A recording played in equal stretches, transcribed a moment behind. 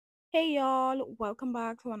Hey y'all, welcome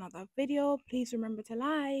back to another video. Please remember to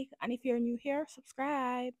like, and if you're new here,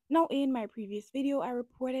 subscribe. Now in my previous video, I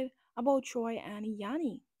reported about Troy and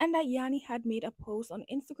Yanni, and that Yanni had made a post on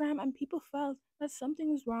Instagram and people felt that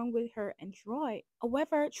something was wrong with her and Troy.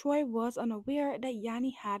 However, Troy was unaware that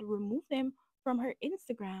Yanni had removed him from her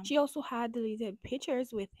Instagram. She also had deleted pictures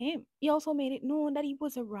with him. He also made it known that he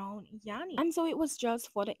was around Yanni, and so it was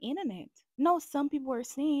just for the internet. Now, some people were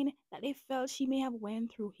saying that they felt she may have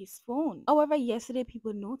went through his phone. However, yesterday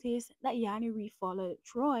people noticed that Yanni refollowed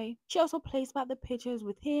Troy. She also placed back the pictures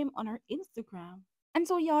with him on her Instagram. And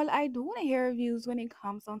so, y'all, I do want to hear reviews when it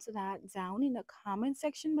comes down to that down in the comment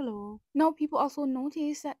section below. Now, people also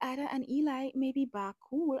noticed that Ida and Eli may be back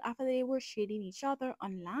cool after they were shading each other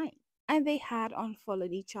online, and they had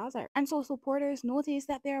unfollowed each other. And so supporters noticed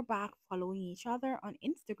that they're back following each other on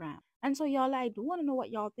Instagram. And so y'all, I do want to know what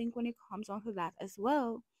y'all think when it comes on to that as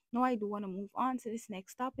well. Now I do want to move on to this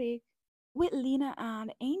next topic with Lena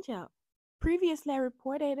and Angel. Previously, I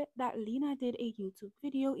reported that Lena did a YouTube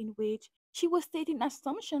video in which she was stating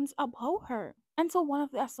assumptions about her. And so one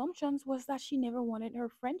of the assumptions was that she never wanted her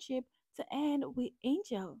friendship to end with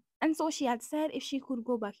Angel. And so she had said if she could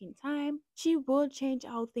go back in time, she would change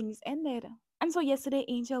how things ended. And so yesterday,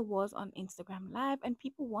 Angel was on Instagram Live and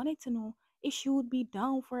people wanted to know if she would be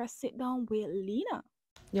down for a sit down with Lena.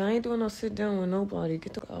 Y'all ain't doing no sit down with nobody.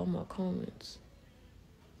 Get to all my comments.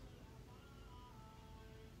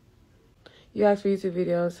 You ask for YouTube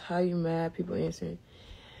videos, how you mad, people answering.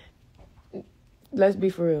 Let's be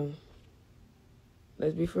for real.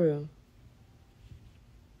 Let's be for real.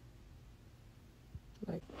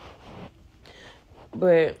 Like,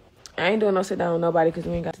 but I ain't doing no sit down with nobody because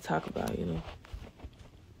we ain't got to talk about, you know.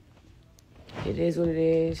 It is what it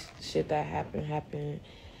is. Shit that happened.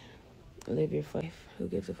 Live your life. Who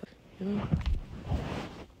gives a fuck, you know?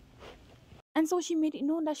 And so she made it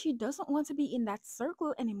known that she doesn't want to be in that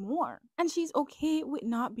circle anymore. And she's okay with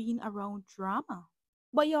not being around drama.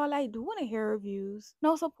 But y'all, I do want to hear reviews.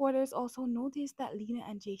 Now, supporters also noticed that Lena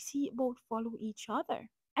and Jayc both follow each other.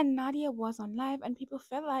 And Nadia was on live and people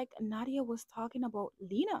felt like Nadia was talking about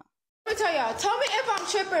Lena. Let me tell y'all, tell me if I'm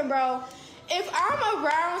tripping, bro. If I'm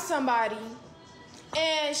around somebody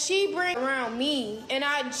and she bring around me and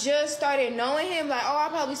I just started knowing him, like, oh, I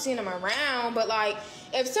probably seen him around, but like,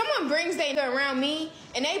 if someone brings them around me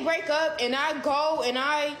and they break up and I go and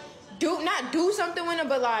I not do something with him,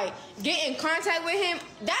 but like get in contact with him,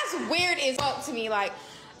 that's weird as fuck to me. Like,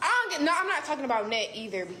 I'm not talking about net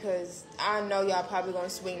either because I know y'all probably gonna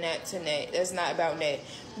swing that to net. That's not about net,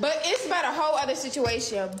 but it's about a whole other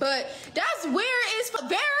situation. But that's weird. It's very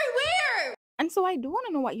weird. And so I do want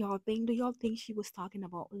to know what y'all think. Do y'all think she was talking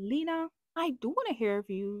about Lena? I do want to hear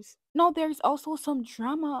reviews. Now, there's also some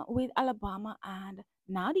drama with Alabama and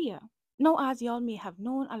Nadia. Now, as y'all may have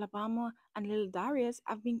known, Alabama and Lil Darius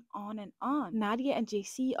have been on and on. Nadia and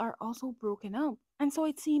Jayc are also broken up. And so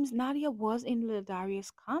it seems Nadia was in Lil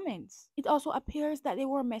Darius' comments. It also appears that they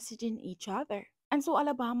were messaging each other. And so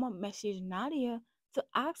Alabama messaged Nadia to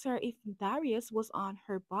ask her if Darius was on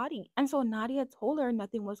her body. And so Nadia told her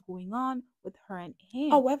nothing was going on with her and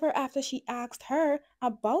him. However, after she asked her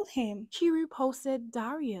about him, she reposted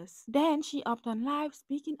Darius. Then she upped on live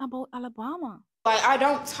speaking about Alabama. Like, I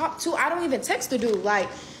don't even text the dude. Like,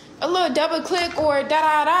 a little double click or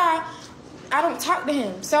da-da-da, I don't talk to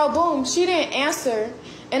him. So, boom, she didn't answer,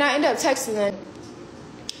 and I ended up texting her.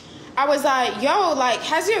 I was like, yo, like,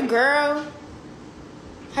 has your girl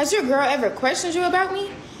ever questioned you about me?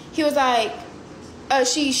 He was like,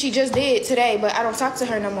 she just did today, but I don't talk to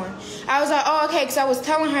her no more. I was like, oh, okay, because I was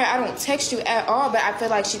telling her I don't text you at all, but I feel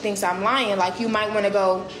like she thinks I'm lying. Like, you might want to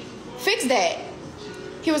go fix that.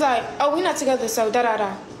 He was like, oh, we're not together, so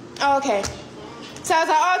da-da-da. Oh, okay. So I was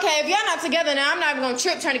like, oh, okay, if y'all not together now, I'm not even going to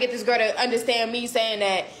trip trying to get this girl to understand me saying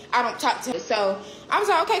that I don't talk to her. So I was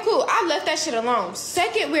like, okay, cool. I left that shit alone.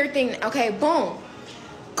 Second weird thing, okay, boom.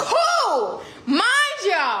 Cool. Mind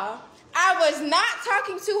y'all, I was not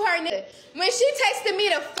talking to her. When she texted me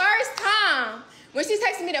the first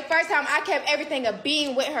time, I kept everything of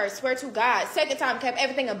being with her. Swear to God. Second time, kept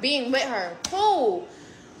everything of being with her. Cool.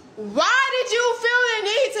 Why did you feel the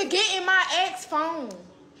need to get in my ex phone?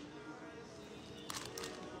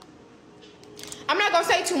 I'm not going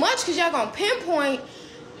to say too much because y'all going to pinpoint.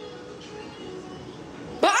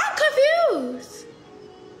 But I'm confused.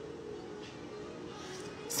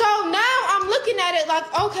 So now I'm looking at it like,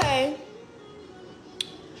 okay,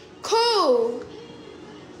 cool.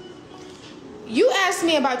 You asked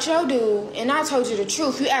me about your dude, and I told you the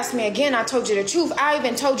truth. You asked me again, I told you the truth. I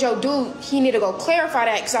even told your dude he need to go clarify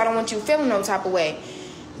that because I don't want you feeling no type of way.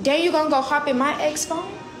 Then you gonna go hop in my ex phone?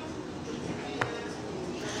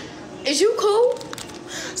 Is you cool?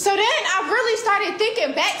 So then I really started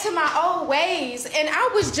thinking back to my old ways, and I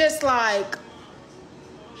was just like,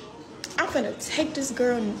 I'm finna take this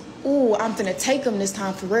girl. Ooh, I'm finna take him this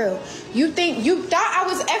time for real. You thought I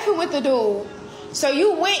was effing with the dude, so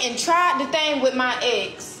you went and tried the thing with my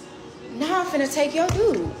ex. Now I'm finna take your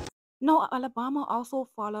dude. No, Alabama also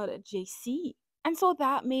followed Jayc, and so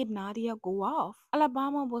that made Nadia go off.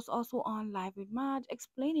 Alabama was also on live with Madge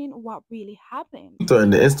explaining what really happened. Starting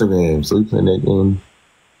the Instagram, so you putting that on.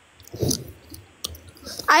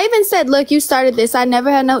 I even said, look, you started this. I never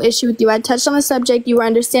had no issue with you. I touched on the subject. You were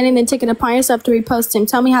understanding and taking it upon yourself to repost him.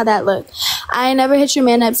 Tell me how that looked. I ain't never hit your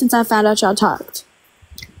man up since I found out y'all talked.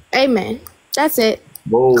 Amen. That's it.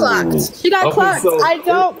 Whoa. Clocked. She got clocked. So I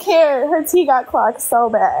don't care. Her tea got clocked so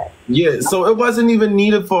bad. Yeah, so it wasn't even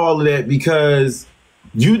needed for all of that because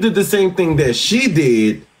you did the same thing that she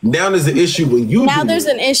did. Now there's an issue when you Now there's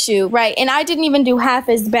an issue, right? And I didn't even do half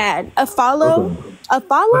as bad. A follow? Okay. A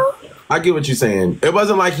follow? I get what you're saying. It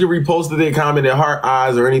wasn't like you reposted it, commented heart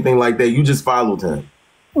eyes or anything like that. You just followed him.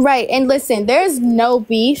 Right. And listen, there's no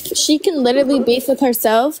beef. She can literally beef with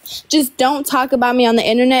herself. Just don't talk about me on the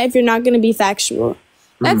internet if you're not going to be factual.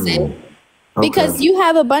 That's it. Because you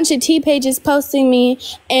have a bunch of tea pages posting me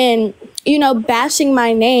and, you know, bashing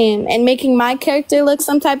my name and making my character look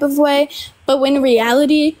some type of way. But when in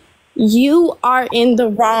reality, you are in the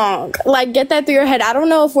wrong. Like, get that through your head. I don't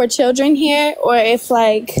know if we're children here or if,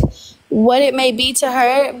 like, what it may be to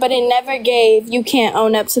her, but it never gave you can't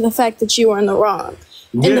own up to the fact that you were in the wrong.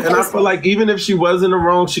 Yeah, and I feel like even if she was in the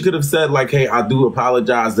wrong, she could have said, like, hey, I do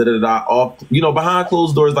apologize, off, you know, behind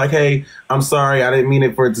closed doors, like, hey, I'm sorry, I didn't mean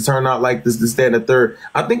it for it to turn out like this, that, and the third.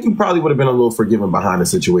 I think you probably would have been a little forgiving behind the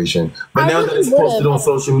situation. But now that it's posted on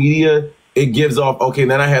social media, it gives off, okay,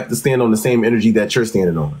 then I have to stand on the same energy that you're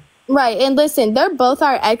standing on. Right, and listen, they're both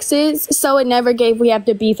our exes, so it never gave we have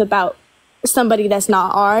to beef about somebody that's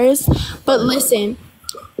not ours. But listen,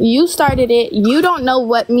 you started it. You don't know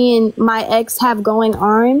what me and my ex have going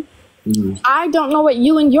on. I don't know what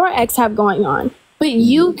you and your ex have going on. But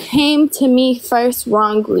you came to me first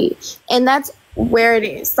wrongly. And that's where it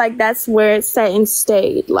is. Like, that's where it's set and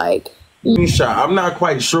stayed. Like, screenshot. I'm not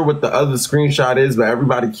quite sure what the other screenshot is, but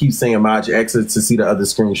everybody keeps saying my exes to see the other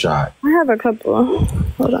screenshot. I have a couple.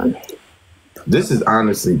 Hold on. This is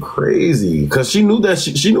honestly crazy. Because she knew that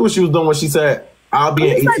she knew what she was doing when she said, I'll be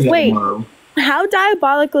in 18 tomorrow. How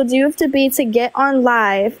diabolical do you have to be to get on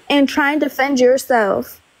live and try and defend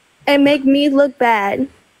yourself and make me look bad?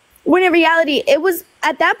 When in reality, it was,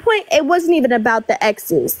 at that point, it wasn't even about the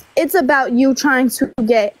exes. It's about you trying to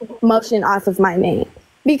get motion off of my name.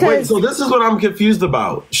 Because wait, so this is what I'm confused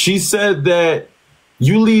about. She said that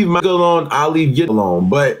you leave my nigga alone, I'll leave you alone.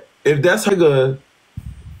 But if that's her nigga,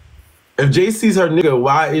 if Jayc's her nigga,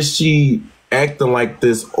 why is she acting like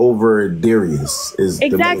this over Darius?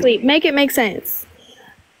 Exactly. Make it make sense.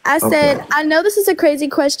 I said, I know this is a crazy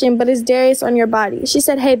question, but is Darius on your body? She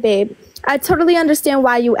said, hey, babe, I totally understand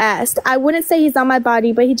why you asked. I wouldn't say he's on my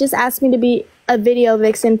body, but he just asked me to be a video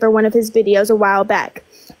vixen for one of his videos a while back.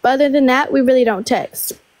 But other than that, we really don't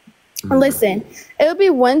text. Listen, it would be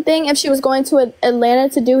one thing if she was going to Atlanta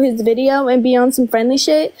to do his video and be on some friendly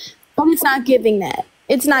shit, but it's not giving that.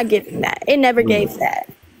 It's not giving that. It never gave that.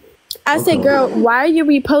 I said, girl, why are you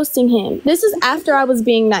reposting him? This is after I was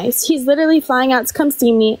being nice. He's literally flying out to come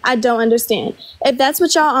see me. I don't understand. If that's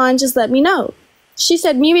what y'all on, just let me know. She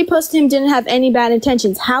said, me reposting him didn't have any bad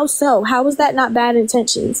intentions. How so? How was that not bad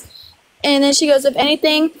intentions? And then she goes, if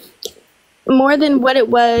anything, more than what it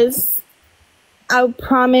was, I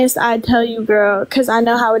promise I'd tell you, girl, because I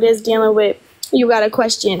know how it is dealing with, you got a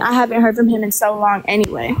question. I haven't heard from him in so long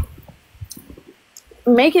anyway.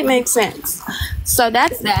 Make it make sense. So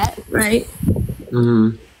that's that, right?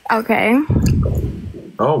 Okay.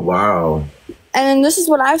 Oh, wow. And then this is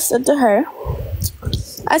what I said to her.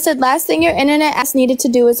 I said, last thing your internet ass needed to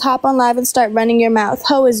do is hop on live and start running your mouth.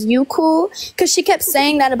 Ho, is you cool? Because she kept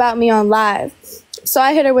saying that about me on live. So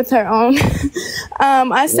I hit her with her own.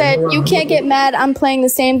 I said, you can't get mad. I'm playing the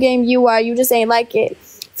same game you are. You just ain't like it.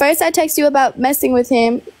 First, I text you about messing with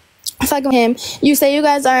him. Fucking him. You say you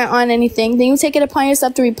guys aren't on anything. Then you take it upon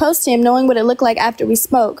yourself to repost him, knowing what it looked like after we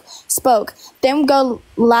spoke. Then go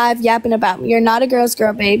live yapping about me. You're not a girl's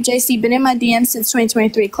girl, babe. Jayc, been in my DMs since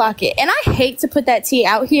 2023. Clock it. And I hate to put that tea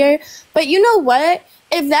out here, but you know what?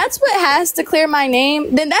 If that's what has to clear my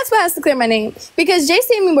name, then that's what has to clear my name. Because Jayc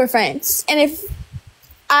and me were friends. And if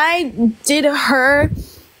I did her,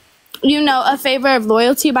 you know, a favor of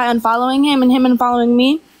loyalty by unfollowing him and him unfollowing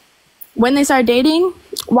me, when they started dating,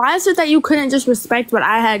 why is it that you couldn't just respect what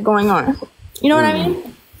I had going on? You know what I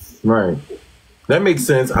mean? Right. That makes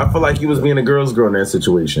sense. I feel like he was being a girl's girl in that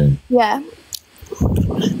situation. Yeah.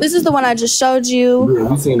 This is the one I just showed you. Yeah,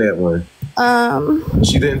 we seen that one.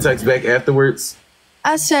 She didn't text back afterwards.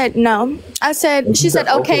 I said no. I said she said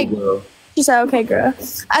okay. Girl. She said okay, girl.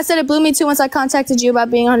 I said it blew me too once I contacted you about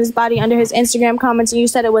being on his body under his Instagram comments, and you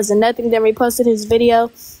said it wasn't nothing. Then reposted his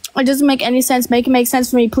video. It doesn't make any sense. Make it make sense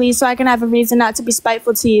for me, please, so I can have a reason not to be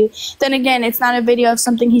spiteful to you. Then again, it's not a video of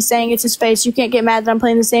something he's saying. It's his face. You can't get mad that I'm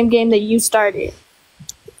playing the same game that you started.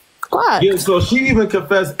 What? Yeah, so she even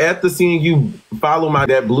confessed after seeing you follow my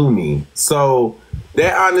that blew me. So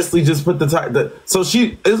that honestly just put so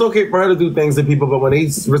it's okay for her to do things to people, but when they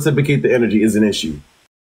reciprocate the energy is an issue.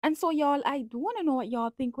 And so, y'all, I do want to know what y'all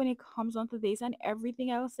think when it comes on to this and everything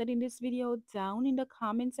else said in this video down in the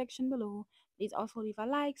comment section below. Please also leave a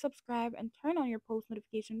like, subscribe, and turn on your post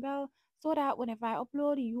notification bell so that whenever I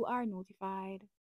upload, you are notified.